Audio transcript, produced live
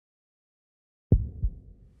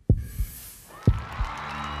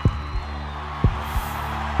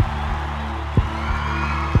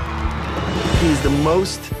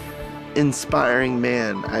most inspiring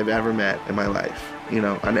man I've ever met in my life, you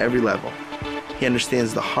know, on every level. He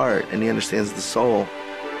understands the heart and he understands the soul.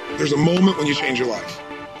 There's a moment when you change your life.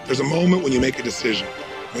 There's a moment when you make a decision.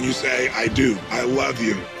 When you say, I do, I love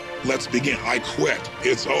you, let's begin, I quit,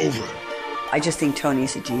 it's over. I just think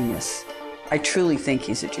Tony's a genius. I truly think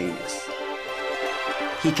he's a genius.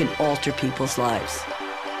 He can alter people's lives,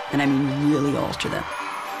 and I mean really alter them.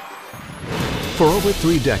 For over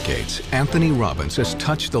 3 decades, Anthony Robbins has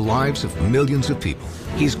touched the lives of millions of people.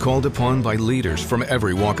 He's called upon by leaders from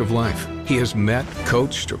every walk of life. He has met,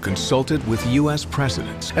 coached, or consulted with U.S.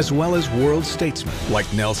 presidents, as well as world statesmen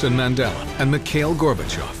like Nelson Mandela and Mikhail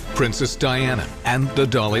Gorbachev, Princess Diana, and the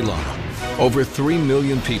Dalai Lama. Over 3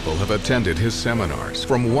 million people have attended his seminars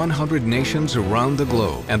from 100 nations around the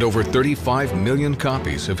globe, and over 35 million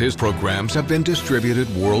copies of his programs have been distributed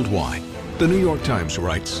worldwide. The New York Times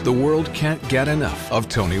writes, the world can't get enough of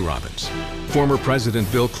Tony Robbins. Former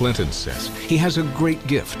President Bill Clinton says he has a great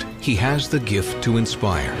gift. He has the gift to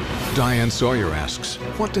inspire. Diane Sawyer asks,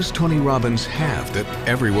 what does Tony Robbins have that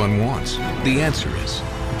everyone wants? The answer is,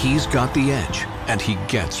 he's got the edge and he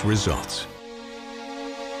gets results.